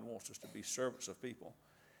 that God wants us to be servants of people.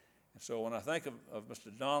 And so when I think of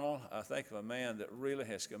Mr. Donald, I think of a man that really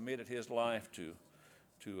has committed his life to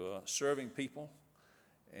serving people.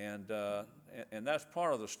 And that's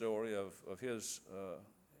part of the story of his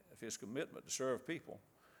commitment to serve people.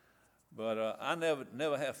 But I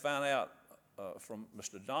never have found out from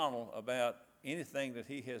Mr. Donald about anything that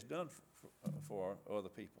he has done for other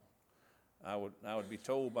people. I would be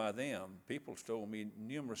told by them, people have told me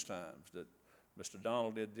numerous times that Mr.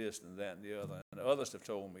 Donald did this and that and the other, and others have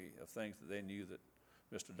told me of things that they knew that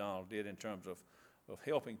Mr. Donald did in terms of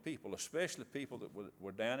helping people, especially people that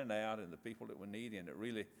were down and out, and the people that were needy and that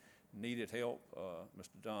really needed help.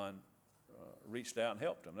 Mr. Don reached out and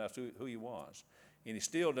helped them. That's who he was. And he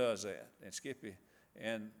still does that. And Skippy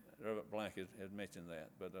and Reverend Blank has mentioned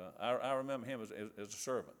that. But I remember him as a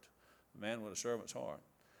servant, a man with a servant's heart.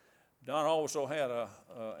 Don also had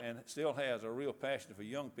and still has a real passion for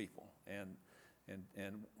young people. And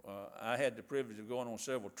I had the privilege of going on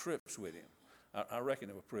several trips with him. I reckon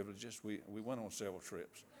they were privileges. We went on several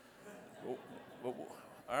trips. But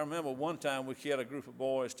I remember one time we had a group of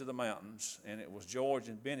boys to the mountains, and it was George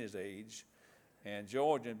and Benny's age. And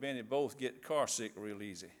George and Benny both get car sick real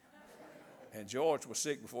easy. And George was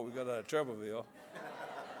sick before we got out of Tuberville.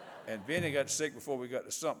 And Benny got sick before we got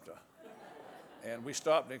to Sumter. And we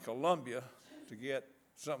stopped in Columbia to get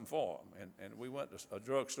something for him. And we went to a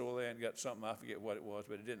drugstore there and got something, I forget what it was,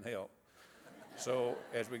 but it didn't help. So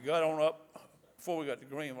as we got on up, before we got to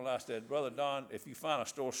Greenville, I said, "Brother Don, if you find a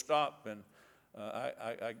store, stop, and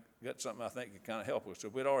I got something I think can kind of help us." So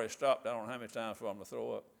we'd already stopped, I don't know how many times for him to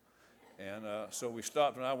throw up. And so we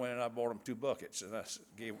stopped, and I went and I bought him 2 buckets, and I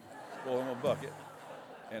gave him a bucket.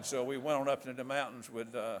 And so we went on up into the mountains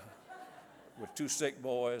with 2 sick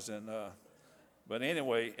boys. But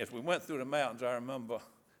anyway, as we went through the mountains, I remember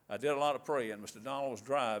I did a lot of praying. Mr. Donald was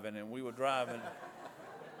driving, and we were driving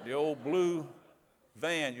the old blue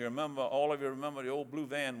van. You remember, all of you remember the old blue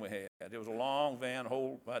van we had. It was a long van,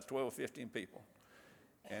 hold about 12 or 15 people.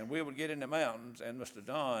 And we would get in the mountains, and Mr.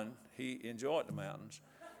 Don, he enjoyed the mountains.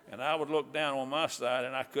 And I would look down on my side,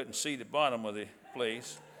 and I couldn't see the bottom of the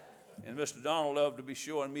place. And Mr. Donald loved to be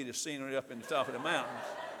showing me the scenery up in the top of the mountains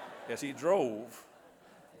as he drove.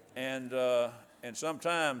 And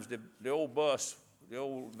sometimes the old bus, the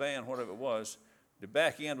old van, whatever it was, the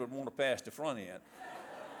back end would want to pass the front end.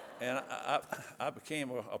 And I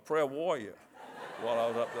became a prayer warrior while I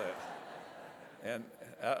was up there. And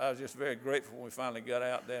I was just very grateful when we finally got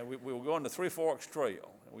out there. We were going to Three Forks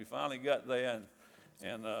Trail. And we finally got there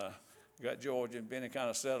and got George and Benny kind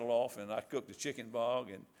of settled off. And I cooked the chicken bog,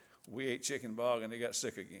 and we ate chicken bog, and they got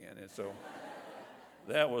sick again. And so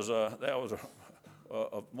that was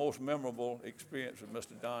a most memorable experience with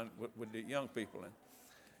Mr. Don with the young people.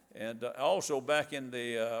 And also back in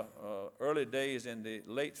the early days, in the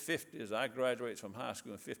late 50s, I graduated from high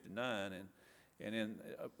school in 59, and in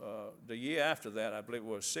the year after that, I believe it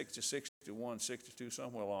was 60, 61, 62,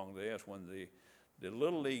 somewhere along there, is when the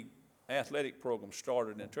Little League athletic program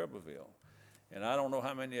started in Tuberville. And I don't know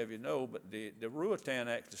how many of you know, but the Ruatan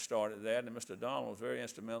actually started that, and Mr. Donald was very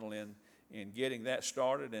instrumental in getting that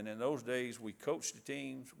started. And in those days, we coached the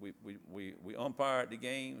teams, we umpired the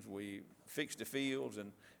games, we fixed the fields,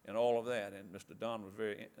 and all of that. And Mr. Don was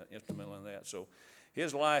very instrumental in that. So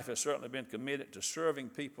his life has certainly been committed to serving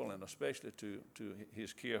people, and especially to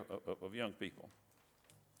his care of young people.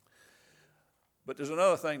 But there's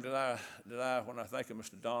another thing that I when I think of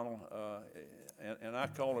Mr. Donald, and I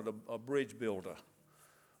call it a bridge builder,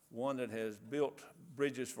 one that has built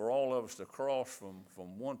bridges for all of us to cross from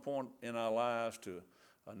one point in our lives to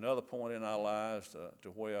another point in our lives to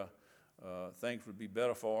where things would be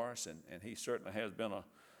better for us. And he certainly has been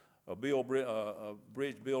a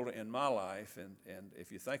bridge builder in my life. And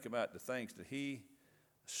if you think about the things that he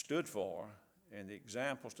stood for and the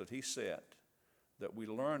examples that he set that we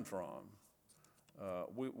learn from,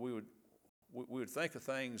 we would think of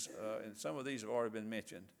things, and some of these have already been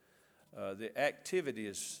mentioned, the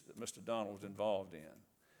activities that Mr. Donald was involved in.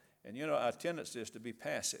 And you know, our tendency is to be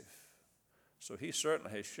passive. So he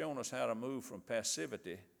certainly has shown us how to move from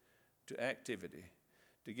passivity to activity.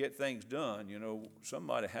 To get things done, you know,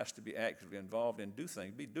 somebody has to be actively involved and do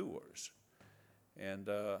things, be doers. And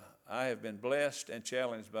I have been blessed and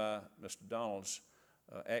challenged by Mr. Donald's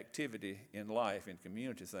activity in life, in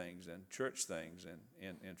community things, and church things,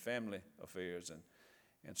 and in family affairs.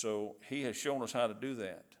 And so he has shown us how to do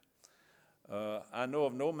that. I know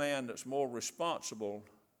of no man that's more responsible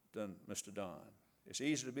than Mr. Don. It's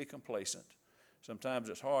easy to be complacent. Sometimes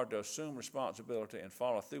it's hard to assume responsibility and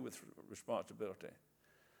follow through with responsibility.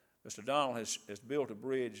 Mr. Donald has built a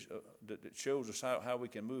bridge that shows us how we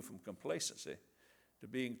can move from complacency to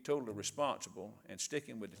being totally responsible and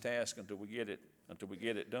sticking with the task until we get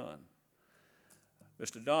it done.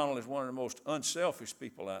 Mr. Donald is one of the most unselfish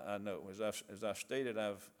people I know. As I've stated,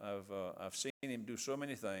 I've seen him do so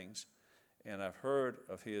many things, and I've heard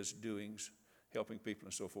of his doings, helping people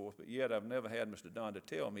and so forth, but yet I've never had Mr. Don to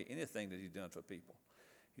tell me anything that he's done for people.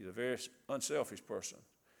 He's a very unselfish person,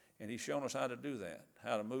 and he's shown us how to do that,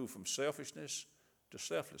 how to move from selfishness to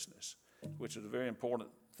selflessness, which is a very important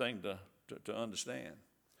thing to understand.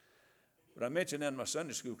 But I mentioned in my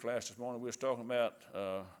Sunday school class this morning, we was talking about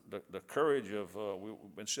the courage of,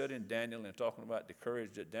 we've been studying Daniel and talking about the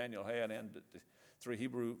courage that Daniel had and that the 3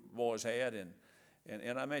 Hebrew boys had, and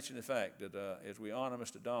I mentioned the fact that as we honor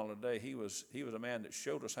Mr. Donald today, he was a man that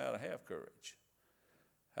showed us how to have courage,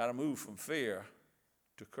 how to move from fear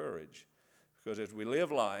to courage. Because as we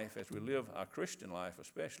live life, as we live our Christian life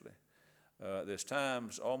especially, there's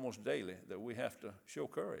times almost daily that we have to show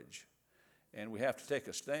courage. And we have to take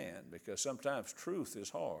a stand, because sometimes truth is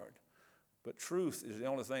hard, but truth is the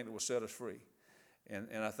only thing that will set us free. And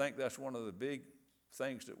I think that's one of the big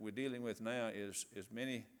things that we're dealing with now is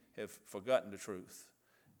many have forgotten the truth.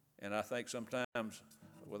 And I think sometimes,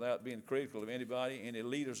 without being critical of anybody, any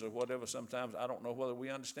leaders or whatever, sometimes I don't know whether we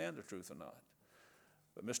understand the truth or not.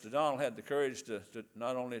 But Mr. Donald had the courage to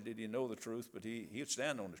not only did he know the truth, but he'd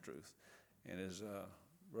stand on the truth. And as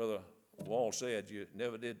Brother Wall said, you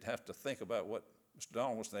never did have to think about what Mr.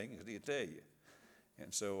 Donald was thinking, because he'd tell you.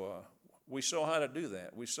 And so we saw how to do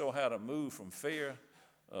that. We saw how to move from fear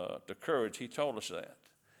to courage. He told us that.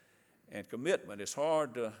 And commitment. It's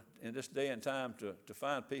hard in this day and time to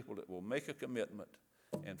find people that will make a commitment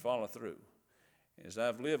and follow through. As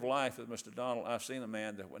I've lived life with Mr. Donald, I've seen a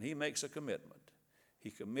man that when he makes a commitment, he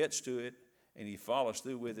commits to it and he follows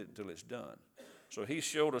through with it until it's done. So he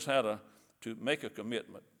showed us how to make a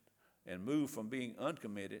commitment and move from being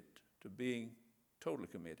uncommitted to being totally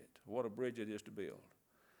committed. What a bridge it is to build.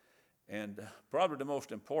 And probably the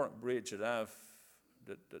most important bridge that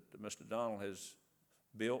Mr. Donald has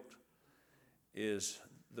built is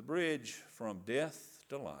the bridge from death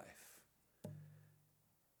to life.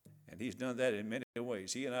 And he's done that in many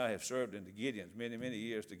ways. He and I have served in the Gideons many, many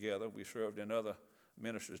years together. We've served in other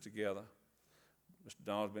ministries together. Mr.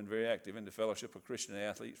 Donald's been very active in the Fellowship of Christian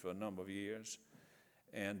Athletes for a number of years.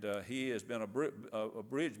 And he has been a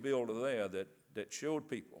bridge builder there that showed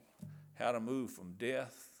people how to move from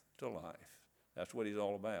death to life. That's what he's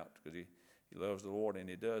all about, because he loves the Lord and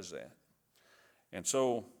he does that. And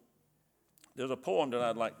so there's a poem that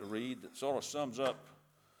I'd like to read that sort of sums up.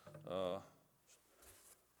 The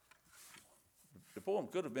poem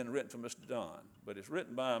could have been written for Mr. Don, but it's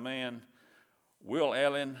written by a man, Will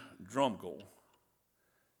Allen Drumgold.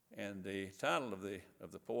 And the title of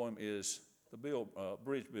the poem is The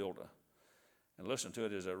Bridge Builder. And listen to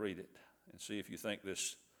it as I read it and see if you think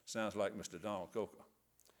this sounds like Mr. Donald Coker.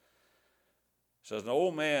 It says, an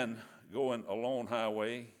old man going a lone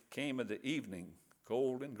highway came in the evening,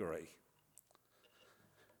 cold and gray,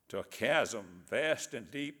 to a chasm vast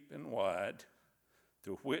and deep and wide,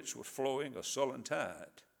 through which was flowing a sullen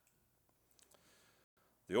tide.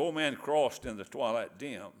 The old man crossed in the twilight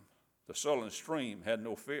dim. The sullen stream had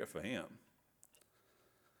no fear for him.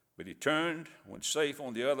 But he turned when safe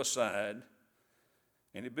on the other side,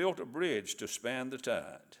 and he built a bridge to span the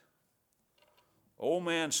tide. Old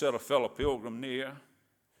man, said a fellow pilgrim near,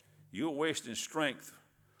 you're wasting strength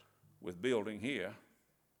with building here.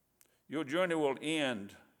 Your journey will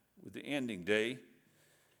end with the ending day.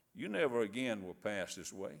 You never again will pass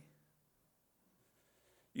this way.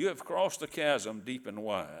 You have crossed the chasm deep and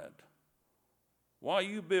wide. Why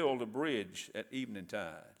you build a bridge at evening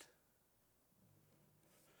tide?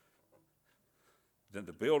 Then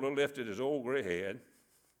the builder lifted his old gray head.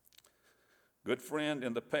 Good friend,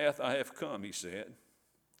 in the path I have come, he said,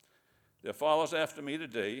 there follows after me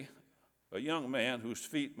today a young man whose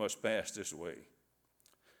feet must pass this way.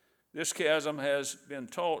 This chasm has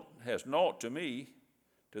naught to me.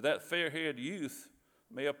 To that fair-haired youth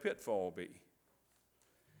may a pitfall be.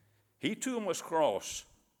 He too must cross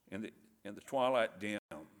in the twilight dim.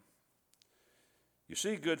 You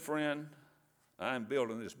see, good friend, I'm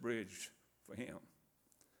building this bridge for him.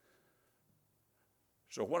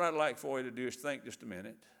 So what I'd like for you to do is think just a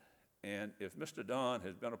minute, and if Mr. Don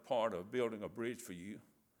has been a part of building a bridge for you,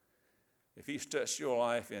 if he's touched your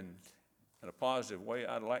life in a positive way,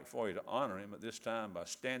 I'd like for you to honor him at this time by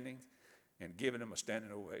standing and giving him a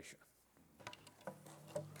standing ovation.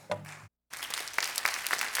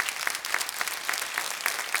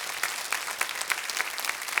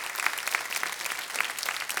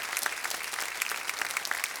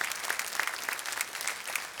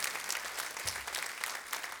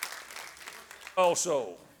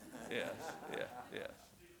 Also, yes.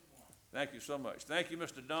 Thank you so much. Thank you,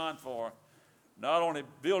 Mr. Don, for not only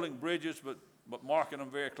building bridges, but marking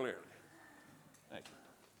them very clearly. Thank you.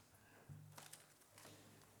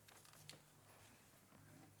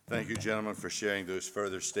 Thank you, gentlemen, for sharing those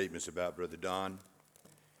further statements about Brother Don.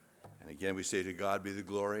 And again, we say to God be the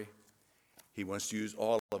glory. He wants to use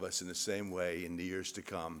all of us in the same way in the years to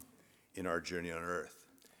come in our journey on earth.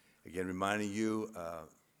 Again, reminding you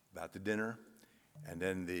about the dinner, and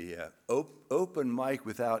then the open mic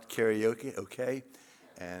without karaoke, okay?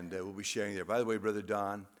 And we'll be sharing there. By the way, Brother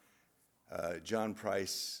Don, John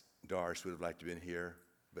Price Darce would have liked to have been here,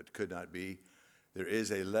 but could not be. There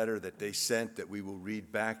is a letter that they sent that we will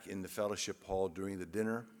read back in the fellowship hall during the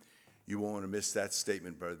dinner. You won't want to miss that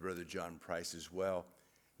statement by Brother John Price as well.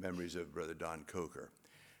 Memories of Brother Don Coker.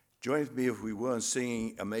 Join with me, if we will, in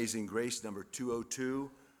singing Amazing Grace, number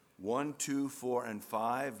 202, 1, 2, 4, and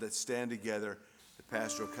 5. Let's stand together. The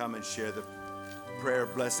pastor will come and share the prayer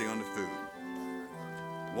blessing on the food.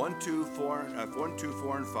 1, 2, 4,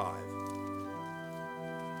 and 5.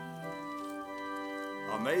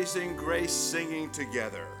 Amazing Grace, singing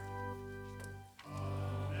together.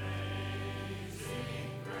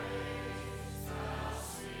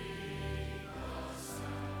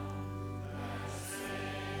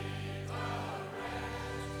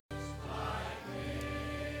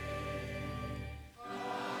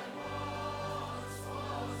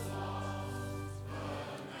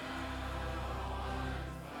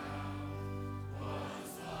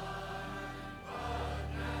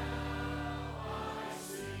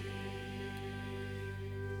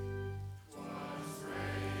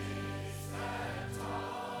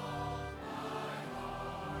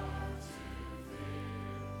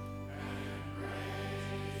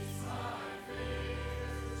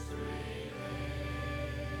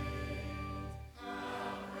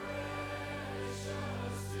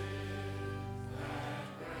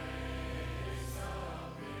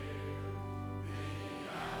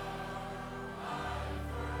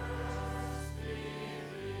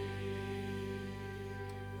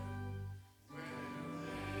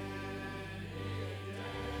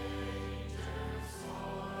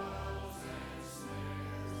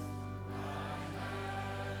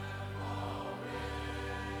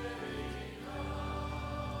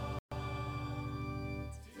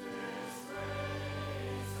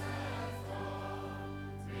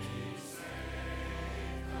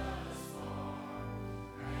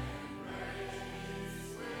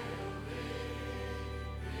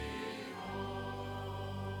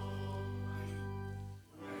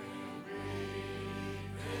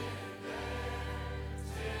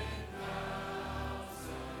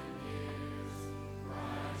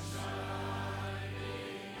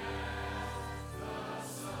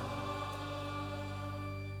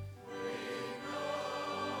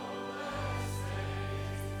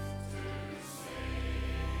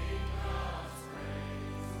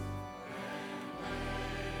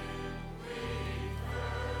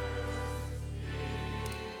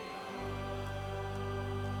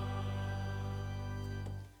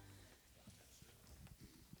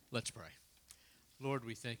 Let's pray. Lord,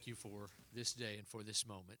 we thank you for this day and for this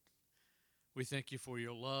moment. We thank you for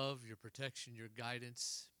your love, your protection, your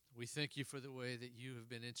guidance. We thank you for the way that you have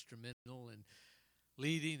been instrumental in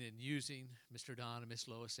leading and using Mr. Don and Miss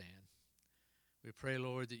Lois Ann. We pray,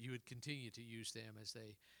 Lord, that you would continue to use them as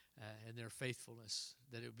they, in their faithfulness,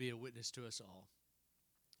 that it would be a witness to us all.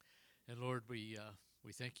 And Lord, we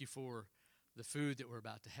thank you for the food that we're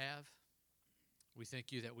about to have. We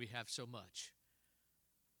thank you that we have so much.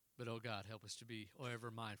 But, oh God, help us to be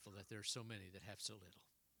ever mindful that there are so many that have so little.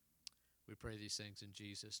 We pray these things in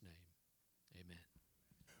Jesus' name. Amen.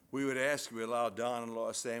 We would ask, we allow Don and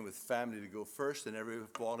Lois Ann with family to go first, and everyone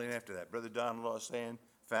following after that. Brother Don and Lois Ann,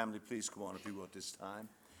 family, please come on if you will at this time.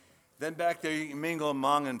 Then back there, you can mingle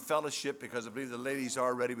among and fellowship, because I believe the ladies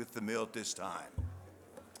are ready with the meal at this time.